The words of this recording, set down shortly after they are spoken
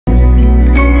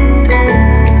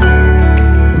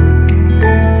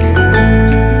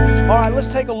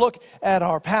look at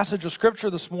our passage of Scripture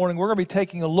this morning, we're going to be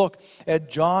taking a look at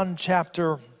John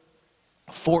chapter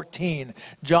 14.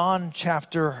 John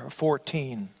chapter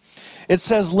 14. It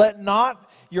says, "Let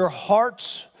not your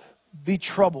hearts be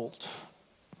troubled."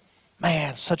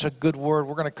 Man, such a good word.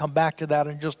 We're going to come back to that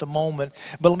in just a moment.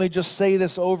 But let me just say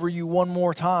this over you one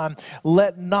more time.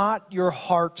 Let not your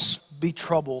hearts be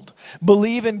troubled.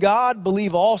 Believe in God,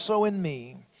 believe also in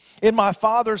me. In my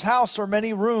Father's house are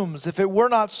many rooms. If it were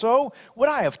not so, would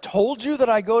I have told you that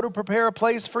I go to prepare a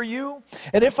place for you?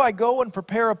 And if I go and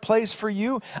prepare a place for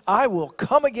you, I will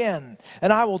come again,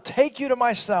 and I will take you to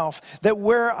myself, that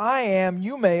where I am,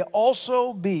 you may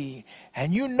also be.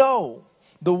 And you know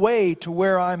the way to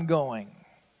where I'm going.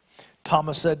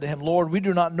 Thomas said to him, Lord, we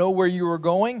do not know where you are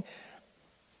going.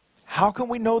 How can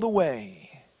we know the way?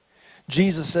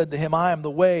 Jesus said to him, I am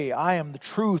the way, I am the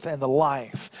truth and the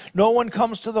life. No one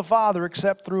comes to the Father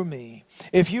except through me.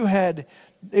 If you had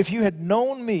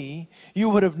known me, you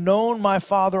would have known my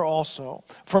Father also.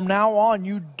 From now on,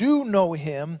 you do know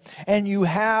him, and you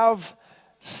have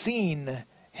seen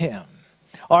him.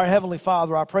 Our Heavenly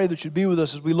Father, I pray that you'd be with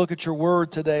us as we look at your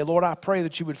word today. Lord, I pray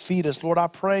that you would feed us. Lord, I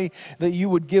pray that you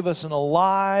would give us an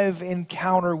alive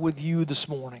encounter with you this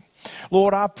morning.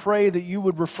 Lord, I pray that you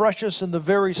would refresh us in the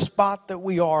very spot that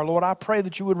we are. Lord, I pray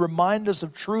that you would remind us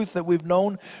of truth that we've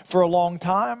known for a long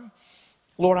time.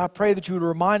 Lord, I pray that you would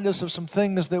remind us of some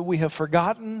things that we have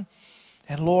forgotten.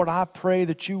 And Lord, I pray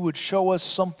that you would show us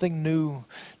something new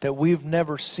that we've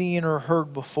never seen or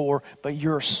heard before, but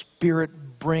your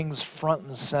Spirit brings front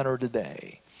and center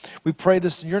today. We pray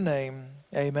this in your name.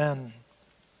 Amen.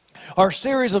 Our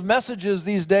series of messages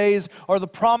these days are the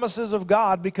promises of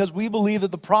God, because we believe that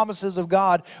the promises of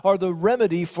God are the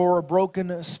remedy for a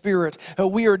broken spirit.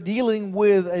 We are dealing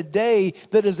with a day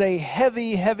that is a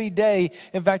heavy, heavy day.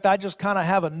 In fact, I just kind of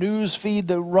have a news feed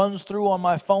that runs through on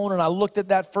my phone, and I looked at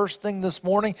that first thing this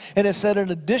morning, and it said in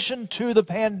addition to the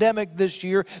pandemic this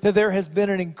year, that there has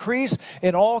been an increase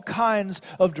in all kinds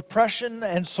of depression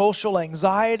and social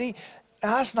anxiety.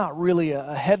 That's not really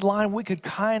a headline. We could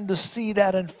kind of see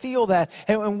that and feel that.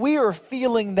 And we are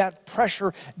feeling that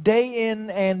pressure day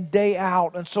in and day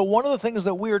out. And so one of the things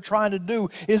that we are trying to do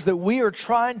is that we are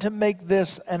trying to make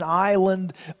this an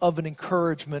island of an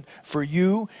encouragement for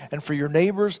you and for your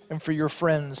neighbors and for your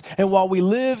friends. And while we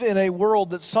live in a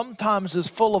world that sometimes is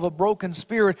full of a broken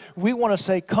spirit, we want to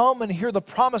say, come and hear the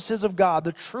promises of God,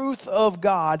 the truth of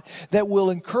God that will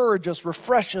encourage us,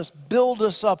 refresh us, build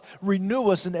us up, renew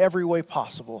us in every way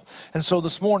possible. And so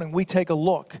this morning we take a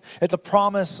look at the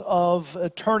promise of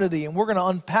eternity, and we're going to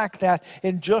unpack that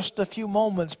in just a few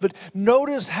moments. But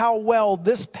notice how well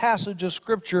this passage of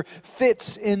Scripture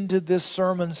fits into this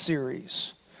sermon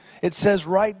series. It says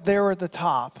right there at the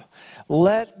top,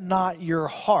 let not your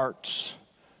hearts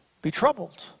be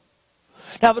troubled.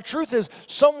 Now the truth is,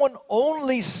 someone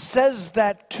only says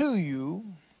that to you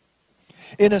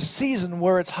in a season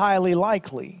where it's highly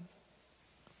likely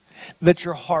that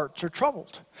your hearts are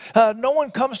troubled. No one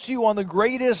comes to you on the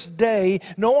greatest day.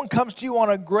 No one comes to you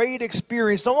on a great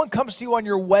experience. No one comes to you on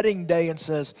your wedding day and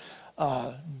says,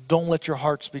 don't let your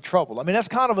hearts be troubled. I mean, that's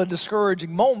kind of a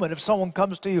discouraging moment if someone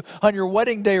comes to you on your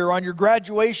wedding day or on your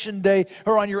graduation day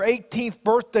or on your 18th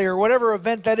birthday or whatever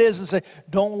event that is and say,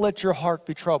 don't let your heart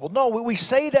be troubled. No, we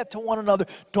say that to one another.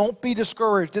 Don't be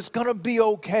discouraged. It's going to be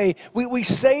okay. We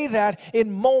say that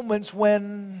in moments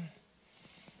when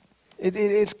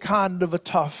it's kind of a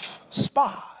tough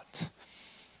spot.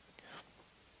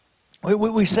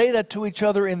 We say that to each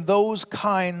other in those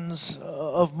kinds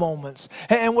of moments.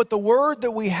 And what the word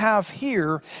that we have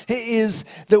here is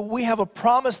that we have a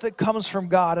promise that comes from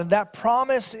God. And that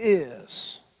promise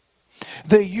is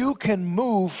that you can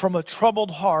move from a troubled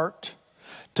heart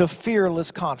to fearless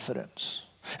confidence.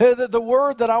 The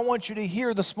word that I want you to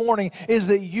hear this morning is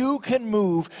that you can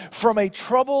move from a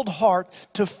troubled heart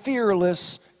to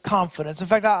fearless confidence. In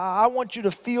fact, I want you to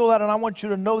feel that, and I want you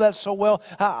to know that so well.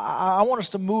 I want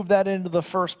us to move that into the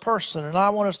first person, and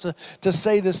I want us to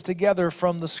say this together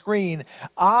from the screen.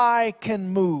 I can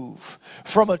move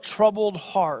from a troubled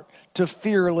heart to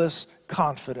fearless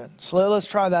confidence. Let's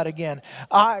try that again.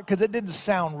 Because it didn't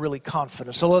sound really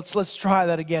confident. So let's try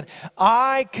that again.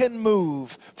 I can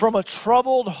move from a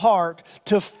troubled heart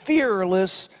to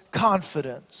fearless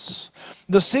confidence.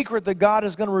 The secret that God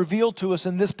is going to reveal to us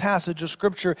in this passage of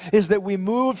Scripture is that we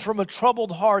moved from a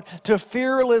troubled heart to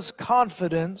fearless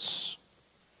confidence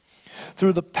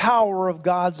through the power of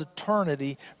God's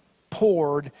eternity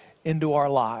poured into our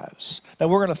lives. Now,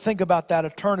 we're going to think about that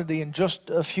eternity in just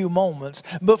a few moments.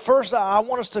 But first, I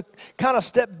want us to kind of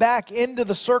step back into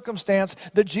the circumstance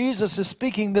that Jesus is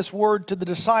speaking this word to the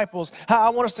disciples. I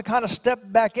want us to kind of step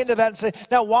back into that and say,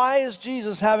 now, why is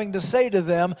Jesus having to say to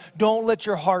them, don't let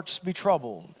your hearts be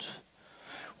troubled?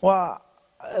 Well,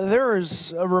 there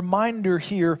is a reminder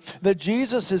here that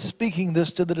Jesus is speaking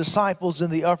this to the disciples in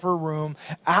the upper room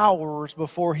hours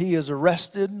before he is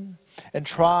arrested and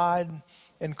tried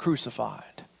and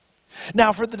crucified.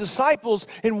 Now, for the disciples,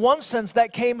 in one sense,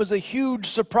 that came as a huge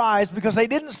surprise because they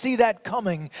didn't see that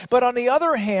coming. But on the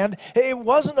other hand, it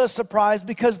wasn't a surprise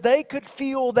because they could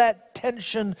feel that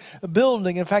tension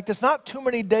building. In fact, it's not too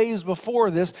many days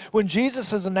before this when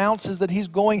Jesus announces that he's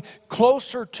going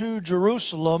closer to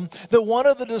Jerusalem that one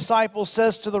of the disciples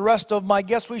says to the rest of them, I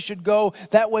guess we should go,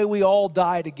 that way we all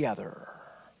die together.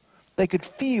 They could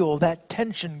feel that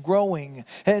tension growing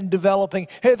and developing.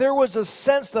 Hey, there was a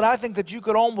sense that I think that you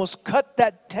could almost cut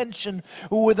that tension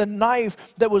with a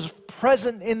knife that was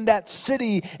present in that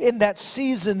city, in that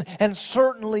season, and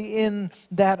certainly in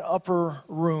that upper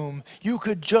room. You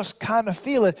could just kind of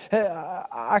feel it.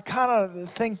 I kind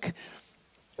of think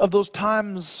of those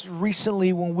times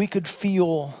recently when we could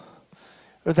feel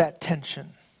that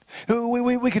tension.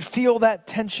 We could feel that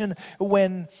tension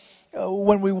when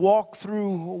we walk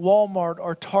through Walmart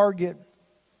or Target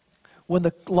when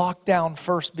the lockdown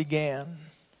first began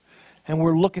and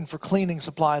we're looking for cleaning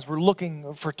supplies, we're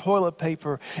looking for toilet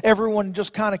paper. Everyone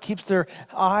just kind of keeps their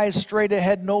eyes straight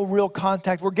ahead, no real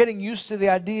contact. We're getting used to the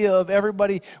idea of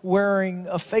everybody wearing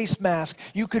a face mask.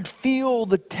 You could feel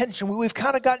the tension. We've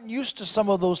kind of gotten used to some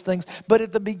of those things, but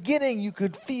at the beginning you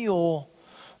could feel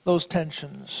those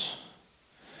tensions.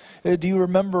 Do you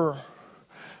remember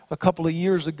a couple of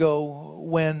years ago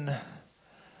when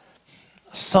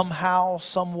somehow,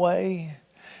 some way,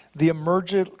 the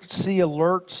emergency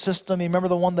alert system, you remember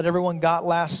the one that everyone got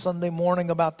last Sunday morning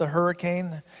about the hurricane?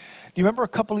 Do you remember a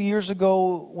couple of years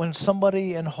ago when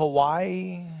somebody in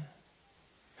Hawaii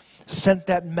sent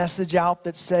that message out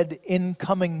that said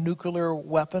incoming nuclear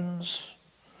weapons?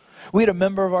 We had a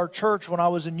member of our church when I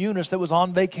was in Eunice that was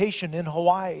on vacation in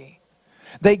Hawaii.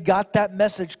 They got that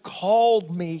message,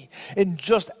 called me in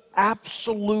just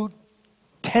absolute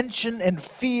tension and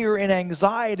fear and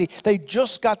anxiety. They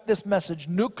just got this message,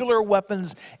 nuclear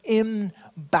weapons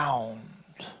inbound.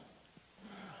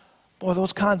 Boy,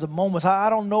 those kinds of moments. I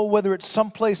don't know whether it's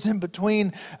someplace in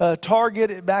between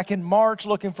Target back in March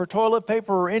looking for toilet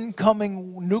paper or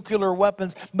incoming nuclear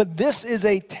weapons, but this is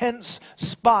a tense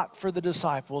spot for the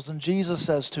disciples. And Jesus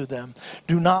says to them,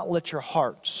 do not let your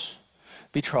hearts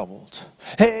be troubled.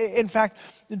 In fact,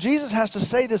 Jesus has to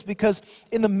say this because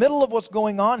in the middle of what's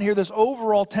going on here, this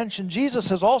overall tension, Jesus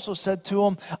has also said to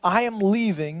them, I am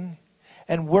leaving,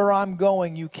 and where I'm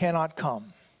going, you cannot come.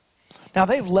 Now,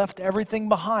 they've left everything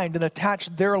behind and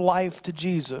attached their life to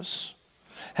Jesus,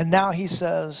 and now he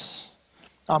says,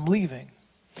 I'm leaving.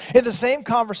 In the same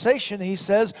conversation, he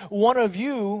says, one of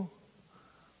you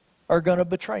are going to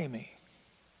betray me.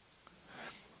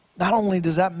 Not only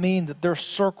does that mean that their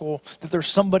circle, that there's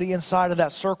somebody inside of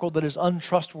that circle that is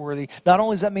untrustworthy, not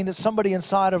only does that mean that somebody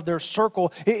inside of their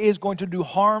circle is going to do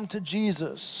harm to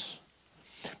Jesus,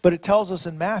 but it tells us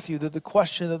in Matthew that the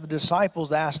question that the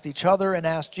disciples asked each other and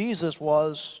asked Jesus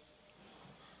was,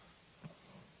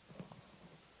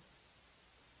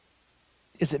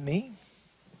 is it me?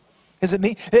 Is it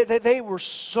me? They were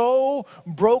so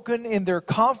broken in their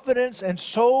confidence and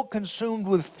so consumed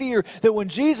with fear that when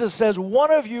Jesus says, one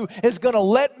of you is going to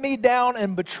let me down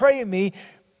and betray me,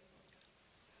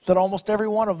 that almost every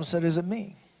one of them said, is it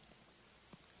me?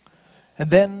 And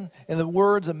then in the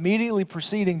words immediately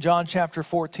preceding John chapter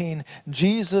 14,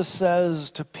 Jesus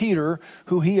says to Peter,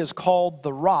 who he has called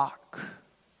the Rock,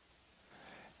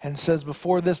 and says,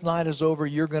 before this night is over,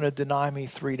 you're going to deny me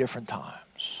 3 different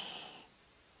times.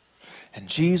 And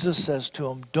Jesus says to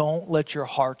him, don't let your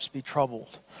hearts be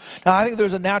troubled. Now, I think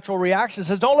there's a natural reaction that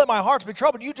says, don't let my hearts be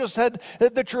troubled. You just said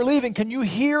that you're leaving. Can you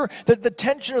hear the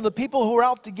tension of the people who are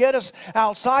out to get us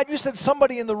outside? You said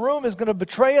somebody in the room is going to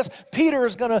betray us. Peter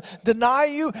is going to deny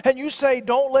you. And you say,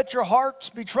 don't let your hearts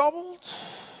be troubled?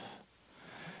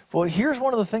 Well, here's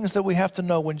one of the things that we have to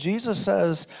know. When Jesus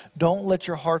says, don't let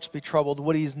your hearts be troubled,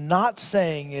 what he's not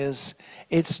saying is,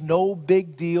 it's no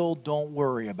big deal, don't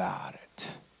worry about it.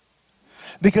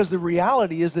 Because the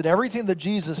reality is that everything that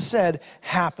Jesus said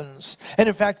happens. And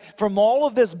in fact, from all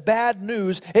of this bad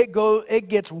news, it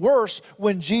gets worse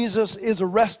when Jesus is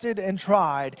arrested and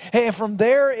tried. And from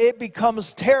there, it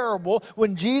becomes terrible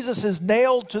when Jesus is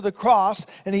nailed to the cross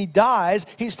and he dies.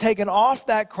 He's taken off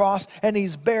that cross and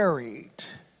he's buried.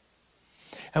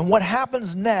 And what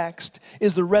happens next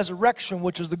is the resurrection,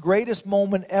 which is the greatest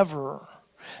moment ever.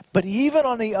 But even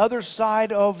on the other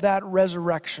side of that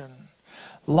resurrection,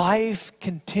 life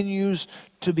continues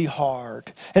to be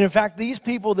hard. And in fact, these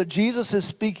people that Jesus is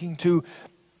speaking to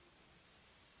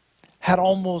had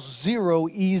almost 0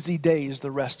 easy days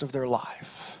the rest of their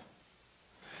life.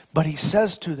 But he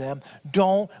says to them,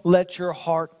 don't let your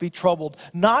heart be troubled.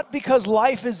 Not because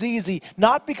life is easy,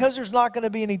 not because there's not going to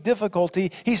be any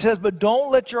difficulty. He says, but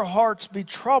don't let your hearts be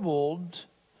troubled,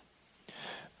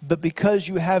 but because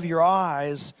you have your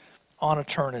eyes on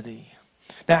eternity.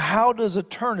 Now, how does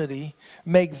eternity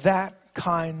make that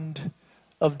kind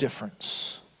of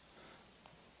difference?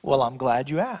 Well, I'm glad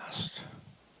you asked.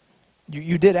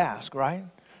 You did ask, right?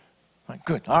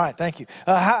 Good. All right, thank you.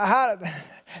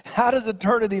 How does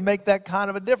eternity make that kind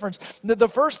of a difference? The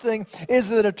first thing is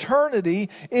that eternity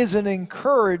is an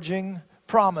encouraging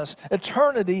promise.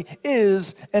 Eternity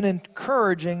is an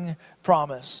encouraging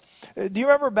promise. Do you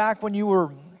remember back when you were,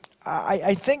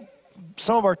 I think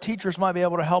some of our teachers might be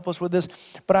able to help us with this,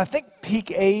 but I think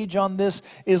peak age on this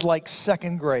is like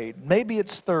 2nd grade. Maybe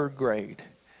it's 3rd grade.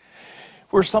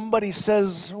 Where somebody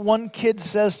says, one kid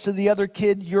says to the other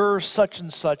kid, you're such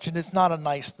and such, and it's not a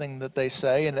nice thing that they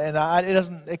say, and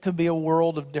it could be a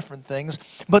world of different things.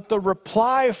 But the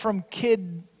reply from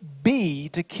kid B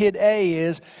to kid A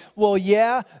is, well,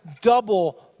 yeah,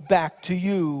 double back to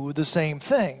you the same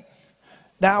thing.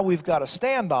 Now we've got a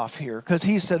standoff here, because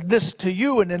he said this to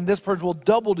you, and then this person will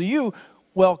double to you,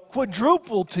 well,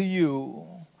 quadruple to you.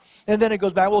 And then it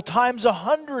goes back, well, times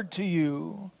 100 to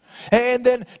you. And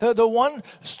then the one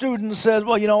student says,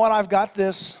 well, you know what, I've got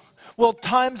this. Well,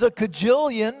 times a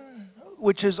cajillion,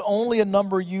 which is only a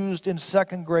number used in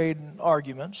 2nd grade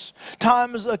arguments.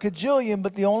 Times a cajillion,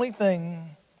 but the only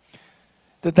thing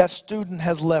that student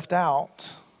has left out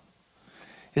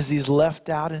is he's left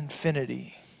out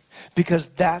infinity. Because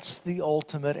that's the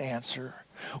ultimate answer.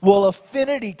 Well,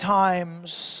 affinity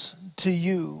times to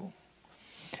you.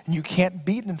 And you can't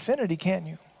beat infinity, can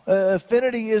you?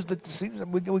 Affinity is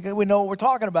we know what we're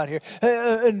talking about here.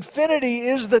 Infinity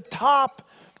is the top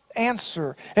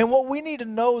answer. And what we need to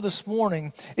know this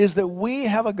morning is that we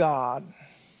have a God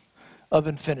of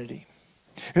infinity.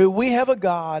 We have a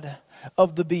God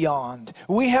of the beyond.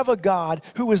 We have a God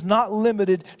who is not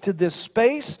limited to this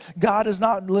space. God is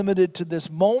not limited to this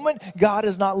moment. God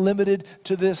is not limited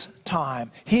to this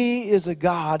time. He is a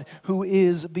God who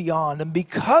is beyond. And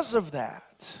because of that,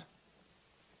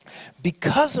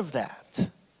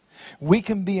 we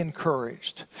can be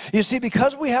encouraged. You see,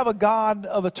 because we have a God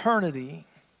of eternity,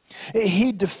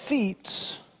 He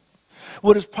defeats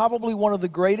what is probably one of the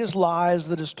greatest lies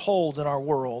that is told in our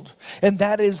world, and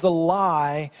that is the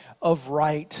lie of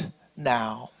right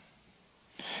now.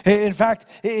 In fact,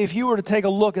 if you were to take a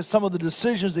look at some of the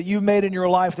decisions that you've made in your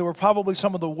life that were probably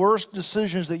some of the worst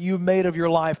decisions that you've made of your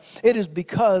life, it is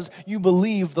because you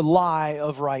believe the lie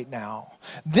of right now.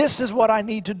 This is what I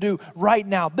need to do right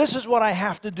now. This is what I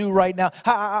have to do right now.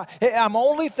 I'm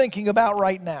only thinking about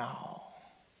right now.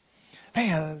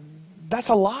 Man, that's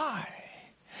a lie.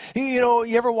 You know,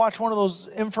 you ever watch one of those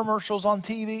infomercials on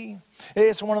TV?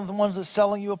 It's one of the ones that's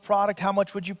selling you a product. How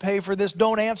much would you pay for this?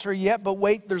 Don't answer yet, but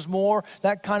wait, there's more.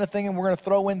 That kind of thing. And we're going to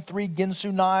throw in 3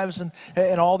 Ginsu knives and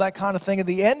all that kind of thing. At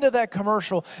the end of that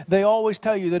commercial, they always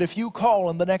tell you that if you call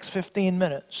in the next 15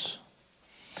 minutes,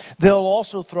 they'll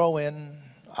also throw in,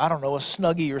 I don't know, a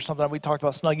Snuggie or something. We talked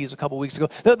about Snuggies a couple weeks ago.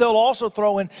 They'll also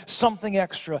throw in something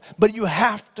extra. But you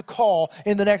have to call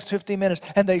in the next 15 minutes.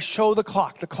 And they show the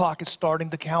clock. The clock is starting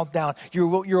to count down.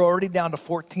 You're already down to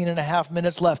 14 and a half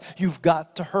minutes left. You've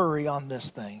got to hurry on this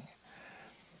thing.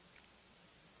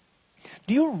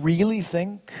 Do you really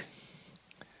think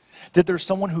that there's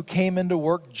someone who came into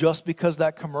work just because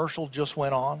that commercial just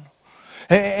went on?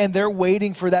 And they're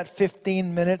waiting for that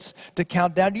 15 minutes to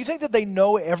count down. Do you think that they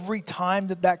know every time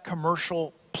that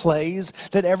commercial plays,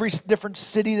 that every different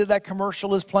city that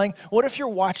commercial is playing? What if you're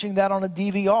watching that on a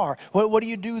DVR? What do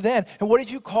you do then? And what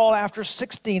if you call after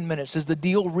 16 minutes? Is the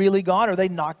deal really gone? Are they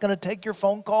not going to take your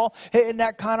phone call in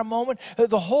that kind of moment?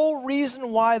 The whole reason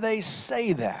why they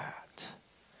say that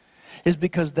is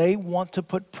because they want to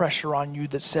put pressure on you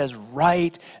that says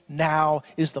right now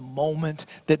is the moment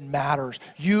that matters.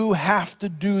 You have to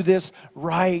do this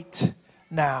right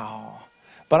now.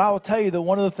 But I will tell you that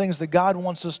one of the things that God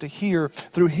wants us to hear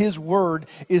through His Word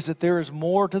is that there is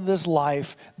more to this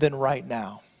life than right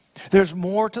now. There's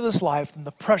more to this life than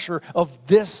the pressure of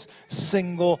this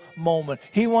single moment.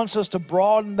 He wants us to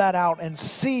broaden that out and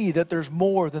see that there's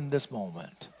more than this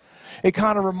moment. It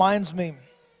kind of reminds me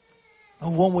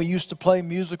when we used to play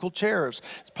musical chairs.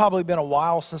 It's probably been a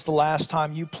while since the last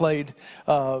time you played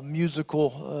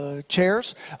musical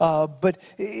chairs. But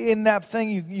in that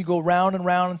thing, you go round and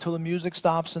round until the music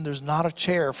stops and there's not a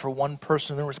chair for one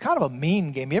person. It's kind of a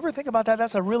mean game. You ever think about that?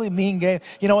 That's a really mean game.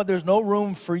 You know what? There's no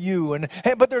room for you.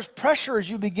 But there's pressure as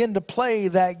you begin to play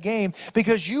that game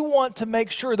because you want to make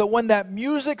sure that when that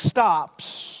music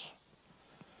stops,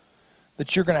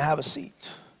 that you're going to have a seat,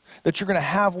 that you're going to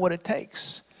have what it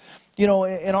takes. You know,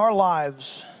 in our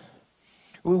lives,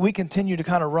 we continue to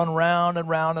kind of run round and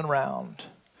round and round.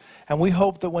 And we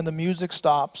hope that when the music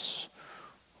stops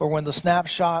or when the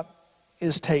snapshot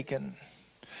is taken,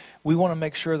 we want to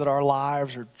make sure that our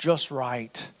lives are just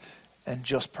right and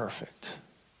just perfect.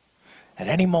 At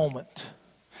any moment,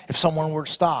 if someone were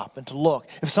to stop and to look,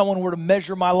 if someone were to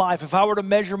measure my life, if I were to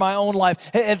measure my own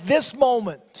life, at this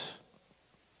moment,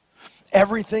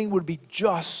 everything would be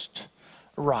just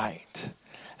right.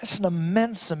 That's an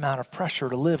immense amount of pressure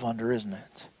to live under, isn't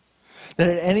it? That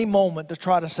at any moment to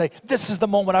try to say, this is the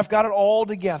moment, I've got it all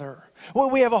together. Well,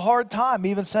 we have a hard time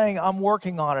even saying, I'm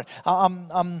working on it.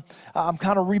 I'm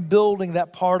kind of rebuilding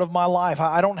that part of my life.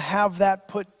 I don't have that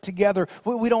put together.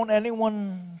 We don't want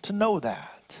anyone to know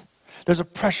that. There's a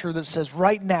pressure that says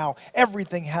right now,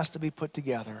 everything has to be put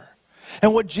together.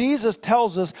 And what Jesus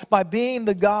tells us by being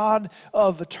the God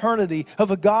of eternity,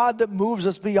 of a God that moves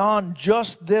us beyond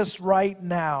just this right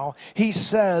now, he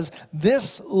says,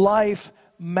 this life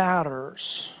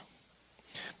matters,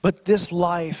 but this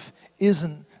life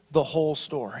isn't the whole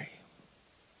story.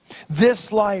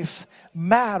 This life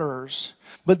matters,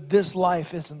 but this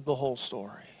life isn't the whole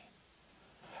story.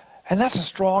 And that's a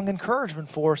strong encouragement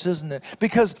for us, isn't it?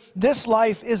 Because this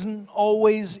life isn't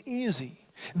always easy.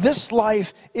 This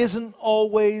life isn't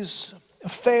always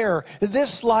fair.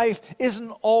 This life isn't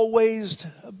always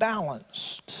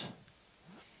balanced.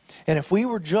 And if we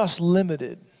were just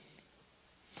limited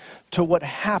to what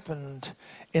happened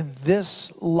in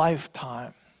this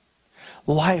lifetime,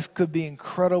 life could be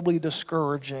incredibly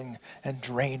discouraging and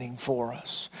draining for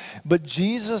us. But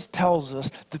Jesus tells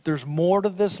us that there's more to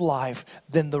this life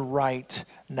than the right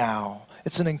now.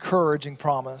 It's an encouraging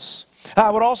promise.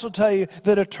 I would also tell you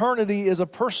that eternity is a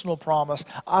personal promise.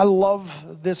 I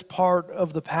love this part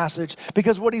of the passage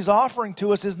because what he's offering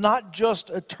to us is not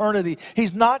just eternity.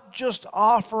 He's not just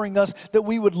offering us that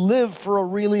we would live for a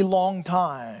really long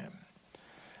time.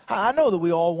 I know that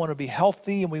we all want to be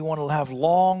healthy and we want to have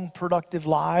long, productive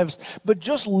lives, but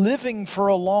just living for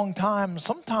a long time,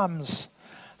 sometimes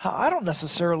I don't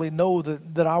necessarily know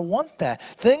that I want that.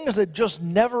 Things that just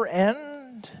never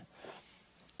end,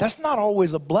 that's not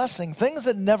always a blessing. Things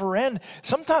that never end,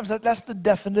 sometimes that's the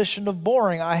definition of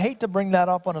boring. I hate to bring that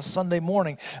up on a Sunday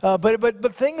morning,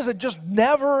 but things that just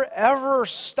never, ever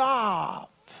stop,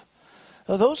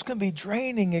 those can be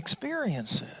draining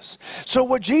experiences. So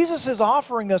what Jesus is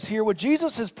offering us here, what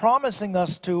Jesus is promising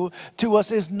us to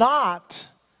us is not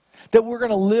that we're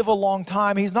going to live a long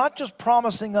time. He's not just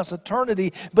promising us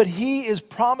eternity, but he is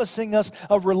promising us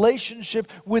a relationship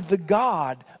with the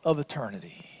God of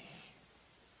eternity.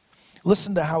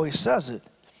 Listen to how he says it.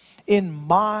 In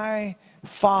my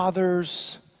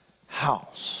Father's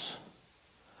house.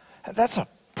 That's a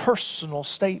personal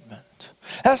statement.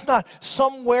 That's not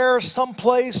somewhere,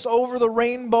 someplace over the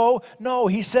rainbow. No,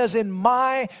 he says in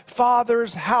my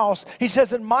Father's house. He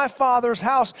says in my Father's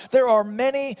house there are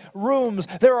many rooms.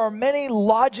 There are many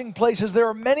lodging places. There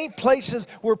are many places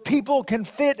where people can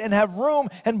fit and have room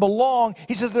and belong.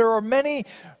 He says there are many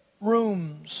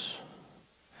rooms.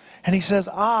 And he says,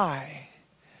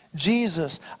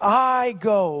 Jesus, I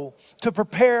go to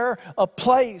prepare a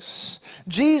place.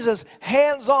 Jesus,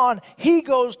 hands-on, he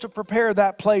goes to prepare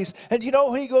that place. And you know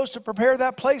who he goes to prepare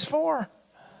that place for?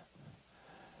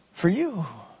 For you.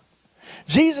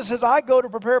 Jesus says, I go to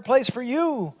prepare a place for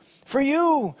you. For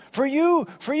you, for you,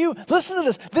 for you. Listen to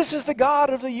this. This is the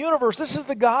God of the universe. This is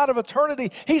the God of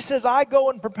eternity. He says, I go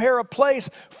and prepare a place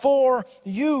for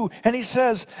you. And he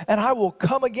says, and I will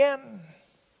come again.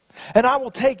 And I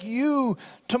will take you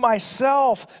to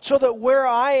myself so that where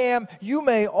I am, you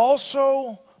may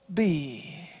also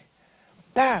be.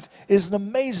 That is an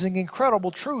amazing,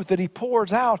 incredible truth that he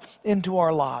pours out into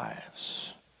our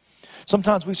lives.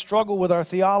 Sometimes we struggle with our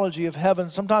theology of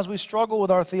heaven. Sometimes we struggle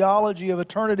with our theology of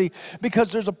eternity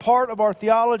because there's a part of our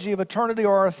theology of eternity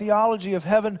or our theology of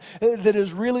heaven that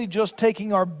is really just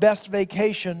taking our best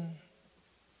vacation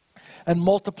and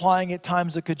multiplying it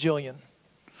times a cajillion.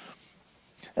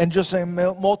 And just saying,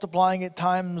 multiplying it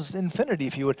times infinity,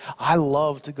 if you would. I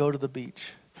love to go to the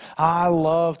beach. I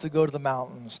love to go to the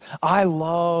mountains. I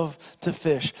love to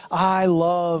fish. I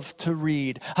love to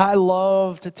read. I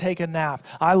love to take a nap.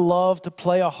 I love to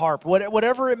play a harp.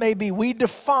 Whatever it may be, we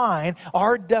define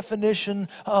our definition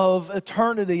of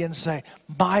eternity and say,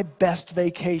 my best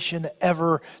vacation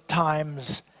ever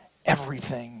times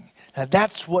everything. Now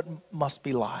that's what must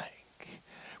be like.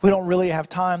 We don't really have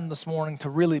time this morning to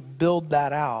really build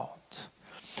that out.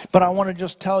 But I want to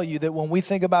just tell you that when we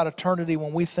think about eternity,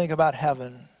 when we think about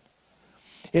heaven,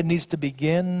 it needs to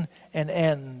begin and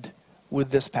end with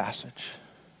this passage.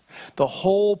 The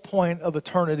whole point of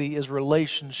eternity is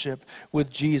relationship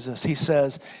with Jesus. He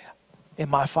says, in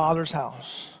my Father's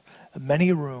house,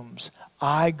 many rooms,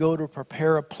 I go to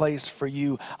prepare a place for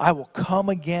you. I will come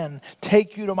again,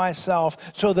 take you to myself,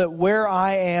 so that where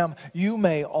I am, you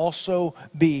may also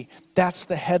be. That's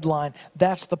the headline.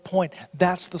 That's the point.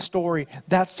 That's the story.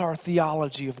 That's our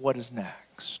theology of what is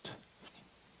next.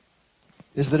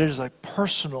 Is that it is a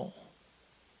personal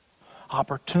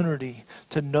opportunity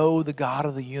to know the God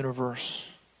of the universe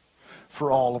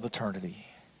for all of eternity.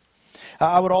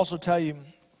 I would also tell you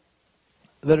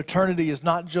that eternity is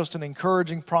not just an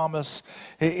encouraging promise.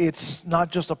 It's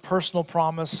not just a personal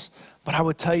promise, but I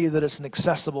would tell you that it's an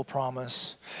accessible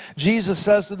promise. Jesus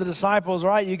says to the disciples,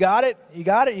 all right, you got it? You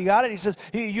got it? You got it? He says,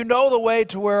 you know the way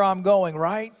to where I'm going,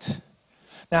 right?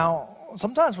 Now,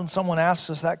 sometimes when someone asks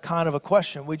us that kind of a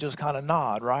question, we just kind of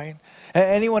nod, right?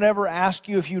 Anyone ever ask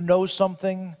you if you know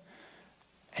something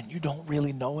and you don't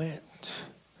really know it?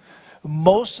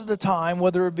 Most of the time,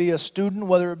 whether it be a student,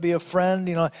 whether it be a friend,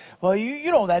 well,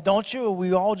 you know that, don't you?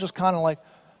 We all just kind of like,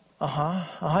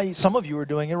 Some of you are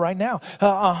doing it right now.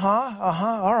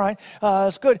 All right,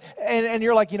 that's good. And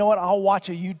you're like, you know what? I'll watch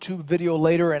a YouTube video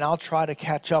later and I'll try to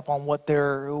catch up on what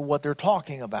they're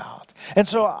talking about. And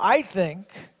so I think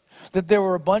that there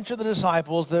were a bunch of the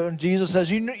disciples that when Jesus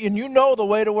says, you know the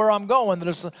way to where I'm going, that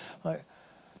it's like,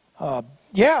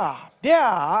 yeah,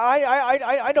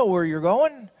 I know where you're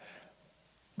going.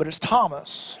 But it's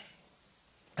Thomas,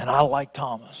 and I like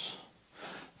Thomas.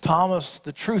 Thomas,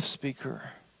 the truth speaker,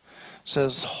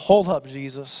 says, hold up,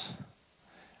 Jesus.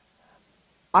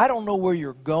 I don't know where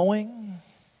you're going.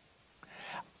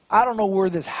 I don't know where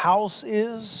this house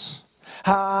is.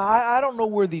 I don't know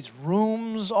where these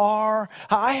rooms are.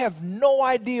 I have no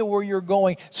idea where you're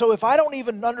going. So if I don't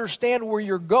even understand where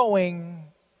you're going,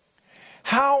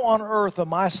 how on earth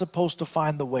am I supposed to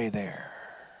find the way there?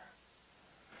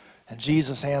 And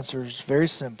Jesus answers very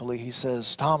simply. He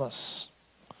says, Thomas,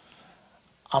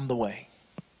 I'm the way.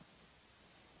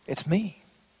 It's me.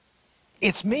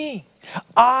 It's me.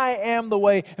 I am the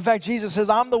way. In fact, Jesus says,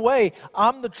 I'm the way.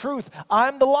 I'm the truth.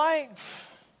 I'm the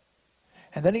life.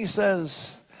 And then he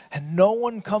says, and no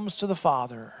one comes to the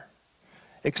Father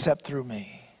except through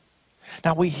me.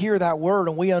 Now we hear that word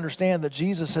and we understand that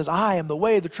Jesus says, I am the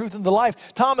way, the truth, and the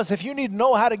life. Thomas, if you need to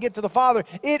know how to get to the Father,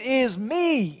 it is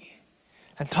me.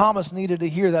 And Thomas needed to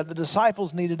hear that. The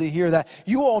disciples needed to hear that.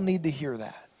 You all need to hear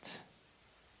that.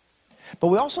 But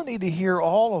we also need to hear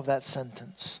all of that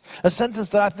sentence. A sentence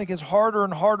that I think is harder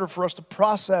and harder for us to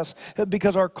process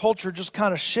because our culture just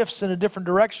kind of shifts in a different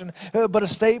direction. But a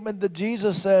statement that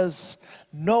Jesus says,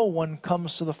 no one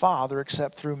comes to the Father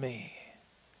except through me.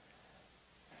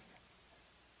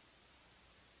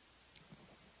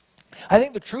 I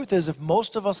think the truth is if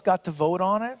most of us got to vote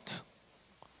on it,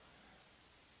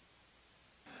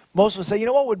 most would say, you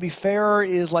know what would be fairer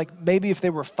is like maybe if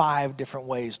there were 5 different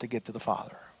ways to get to the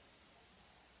Father.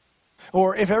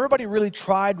 Or if everybody really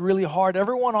tried really hard,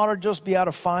 everyone ought to just be able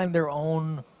to find their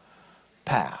own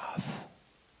path.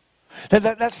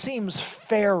 That seems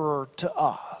fairer to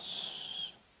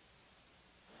us.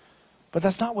 But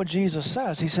that's not what Jesus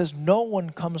says. He says, no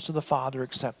one comes to the Father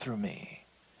except through me.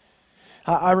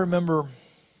 I remember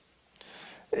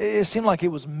it seemed like it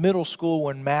was middle school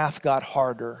when math got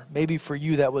harder. Maybe for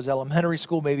you that was elementary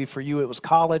school. Maybe for you it was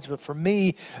college. But for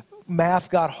me, math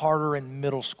got harder in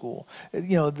middle school.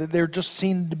 There just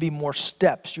seemed to be more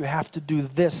steps. You have to do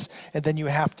this, and then you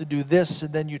have to do this,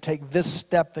 and then you take this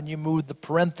step and you move the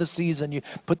parentheses and you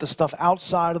put the stuff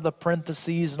outside of the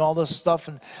parentheses and all this stuff.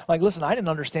 And listen, I didn't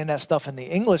understand that stuff in the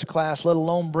English class, let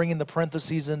alone bringing the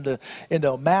parentheses into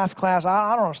a math class.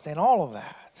 I don't understand all of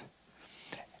that.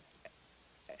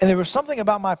 And there was something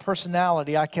about my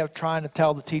personality I kept trying to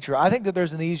tell the teacher, I think that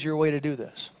there's an easier way to do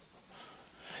this.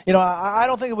 I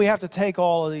don't think that we have to take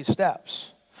all of these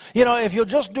steps. If you'll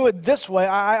just do it this way,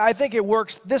 I think it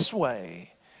works this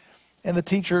way. And the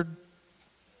teacher,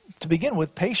 to begin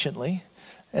with, patiently,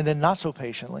 and then not so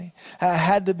patiently,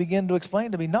 had to begin to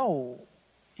explain to me, no,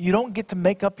 you don't get to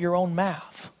make up your own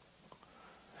math.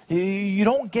 You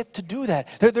don't get to do that.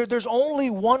 There's only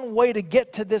one way to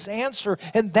get to this answer,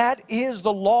 and that is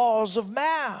the laws of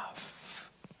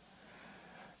math.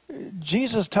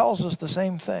 Jesus tells us the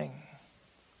same thing.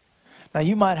 Now,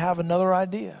 you might have another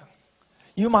idea.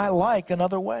 You might like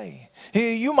another way.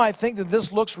 You might think that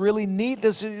this looks really neat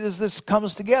as this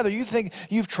comes together. You think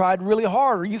you've tried really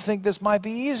hard, or you think this might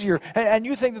be easier, and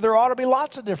you think that there ought to be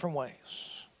lots of different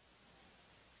ways.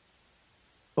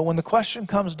 But when the question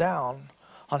comes down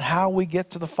on how we get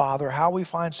to the Father, how we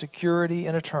find security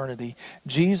in eternity,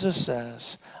 Jesus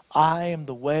says, I am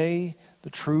the way, the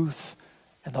truth,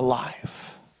 and the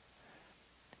life.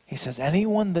 He says,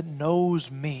 anyone that knows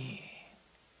me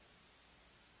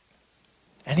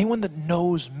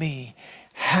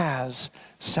has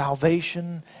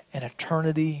salvation and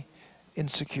eternity in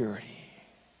security.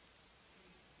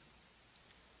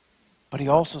 But he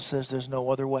also says there's no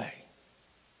other way.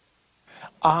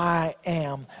 I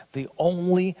am the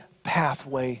only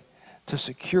pathway to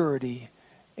security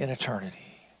in eternity.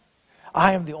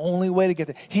 I am the only way to get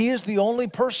there. He is the only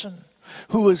person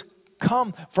who has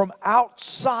come from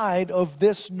outside of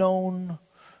this known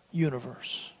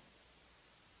universe.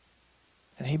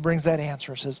 And he brings that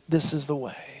answer and says, this is the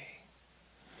way.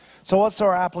 So what's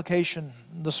our application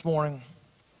this morning?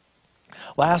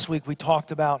 Last week we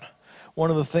talked about one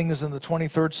of the things in the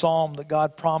 23rd Psalm that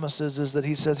God promises is that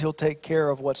he says he'll take care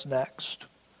of what's next.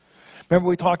 Remember,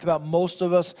 we talked about most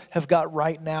of us have got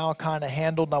right now kind of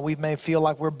handled. Now, we may feel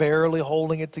like we're barely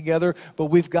holding it together, but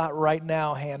we've got right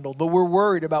now handled. But we're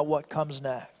worried about what comes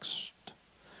next.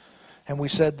 And we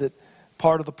said that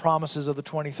part of the promises of the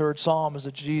 23rd Psalm is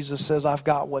that Jesus says, I've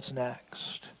got what's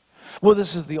next. Well,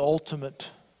 this is the ultimate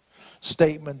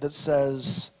statement that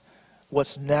says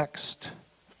what's next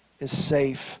is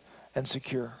safe and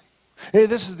secure.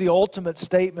 This is the ultimate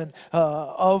statement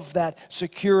of that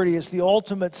security. It's the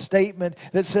ultimate statement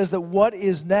that says that what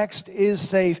is next is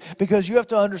safe, because you have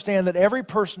to understand that every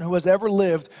person who has ever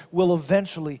lived will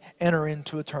eventually enter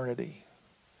into eternity.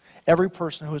 Every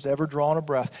person who has ever drawn a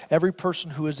breath, every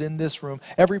person who is in this room,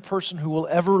 every person who will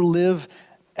ever live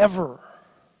ever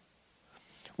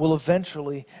will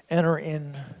eventually enter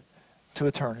into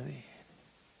eternity.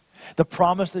 The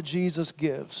promise that Jesus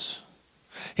gives,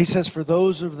 he says, for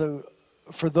those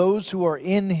who are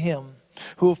in him,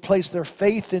 who have placed their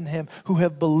faith in him, who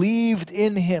have believed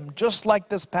in him, just like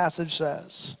this passage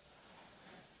says,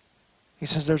 he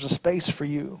says there's a space for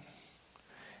you.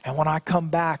 And when I come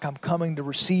back, I'm coming to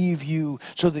receive you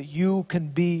so that you can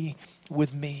be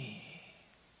with me.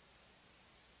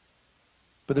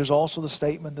 But there's also the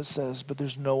statement that says, but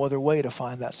there's no other way to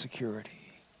find that security.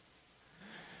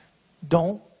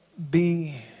 Don't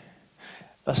be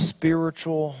a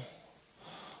spiritual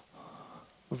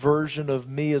version of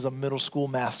me as a middle school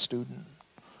math student.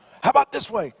 How about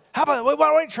this way? Why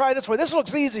don't you try this way? This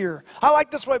looks easier. I like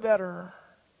this way better.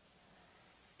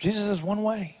 Jesus is one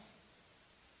way.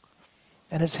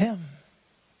 And it's him.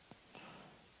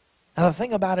 And the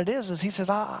thing about it is he says,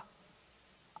 I'll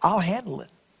handle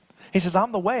it. He says,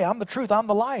 I'm the way, I'm the truth, I'm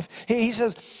the life. He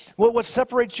says, well, what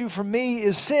separates you from me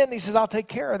is sin. He says, I'll take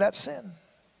care of that sin.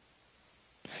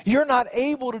 You're not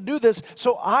able to do this,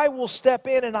 so I will step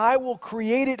in and I will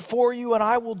create it for you and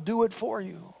I will do it for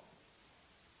you.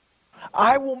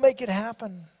 I will make it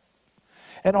happen.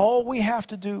 And all we have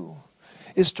to do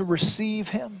is to receive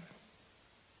him.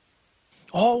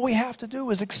 All we have to do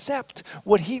is accept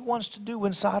what he wants to do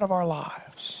inside of our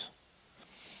lives.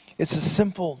 It's as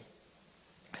simple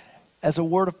as a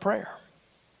word of prayer.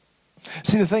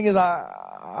 See, the thing is,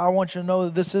 I want you to know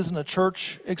that this isn't a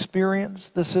church experience.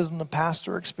 This isn't a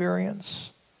pastor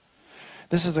experience.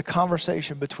 This is a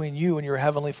conversation between you and your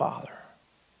Heavenly Father.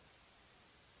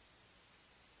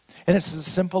 And it's as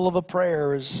simple of a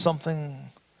prayer as something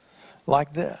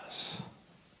like this.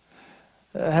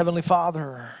 Heavenly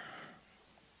Father,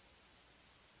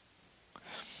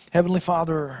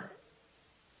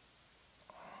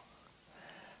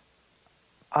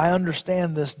 I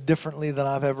understand this differently than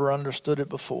I've ever understood it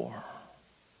before.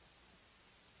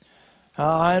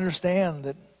 I understand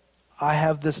that I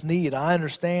have this need. I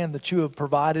understand that you have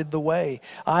provided the way.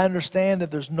 I understand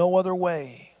that there's no other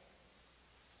way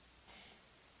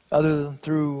other than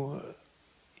through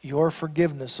your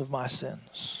forgiveness of my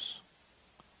sins.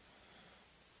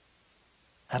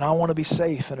 And I want to be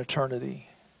safe in eternity.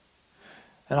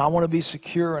 And I want to be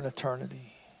secure in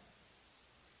eternity.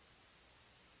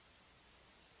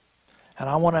 And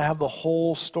I want to have the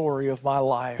whole story of my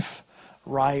life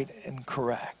right and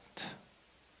correct.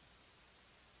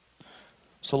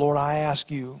 So, Lord, I ask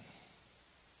you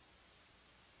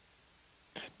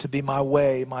to be my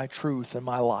way, my truth, and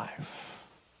my life.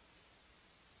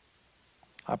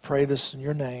 I pray this in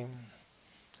your name.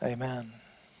 Amen.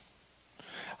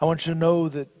 I want you to know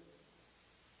that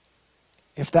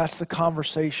if that's the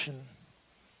conversation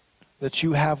that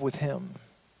you have with Him,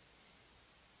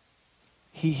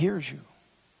 He hears you.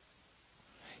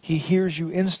 He hears you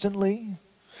instantly.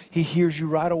 He hears you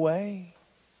right away.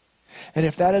 And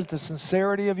if that is the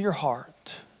sincerity of your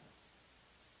heart,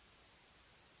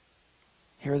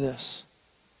 hear this.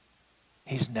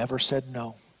 He's never said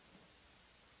no.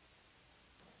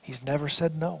 He's never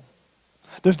said no.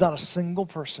 There's not a single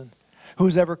person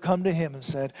who's ever come to Him and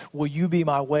said, will you be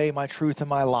my way, my truth, and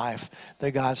my life?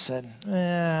 That God said,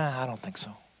 I don't think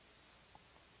so.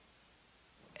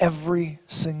 Every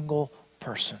single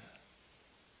person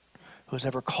who's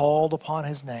ever called upon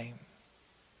His name,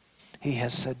 He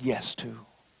has said yes to.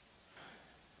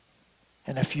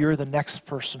 And if you're the next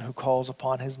person who calls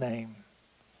upon His name,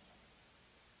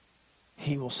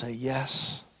 He will say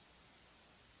yes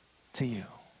to you.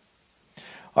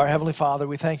 Our Heavenly Father,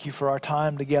 we thank you for our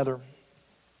time together.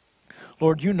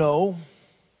 Lord, you know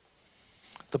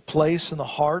the place in the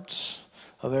hearts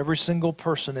of every single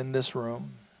person in this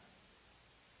room.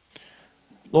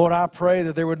 Lord, I pray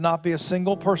that there would not be a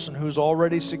single person who's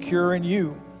already secure in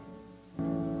you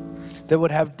that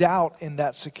would have doubt in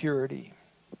that security.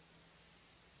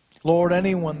 Lord,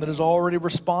 anyone that has already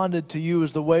responded to you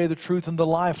as the way, the truth, and the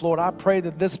life, Lord, I pray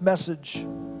that this message,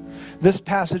 this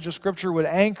passage of Scripture would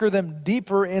anchor them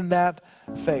deeper in that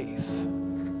faith.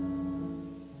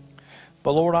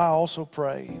 But Lord, I also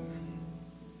pray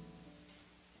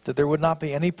that there would not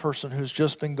be any person who's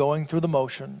just been going through the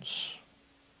motions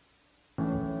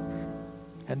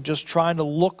and just trying to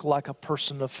look like a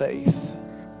person of faith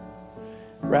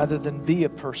rather than be a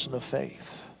person of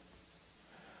faith.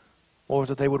 Lord,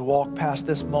 that they would walk past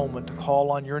this moment to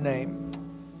call on your name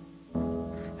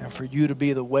and for you to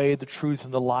be the way, the truth,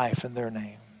 and the life in their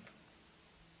name.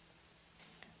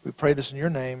 We pray this in your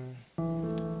name.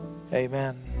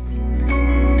 Amen.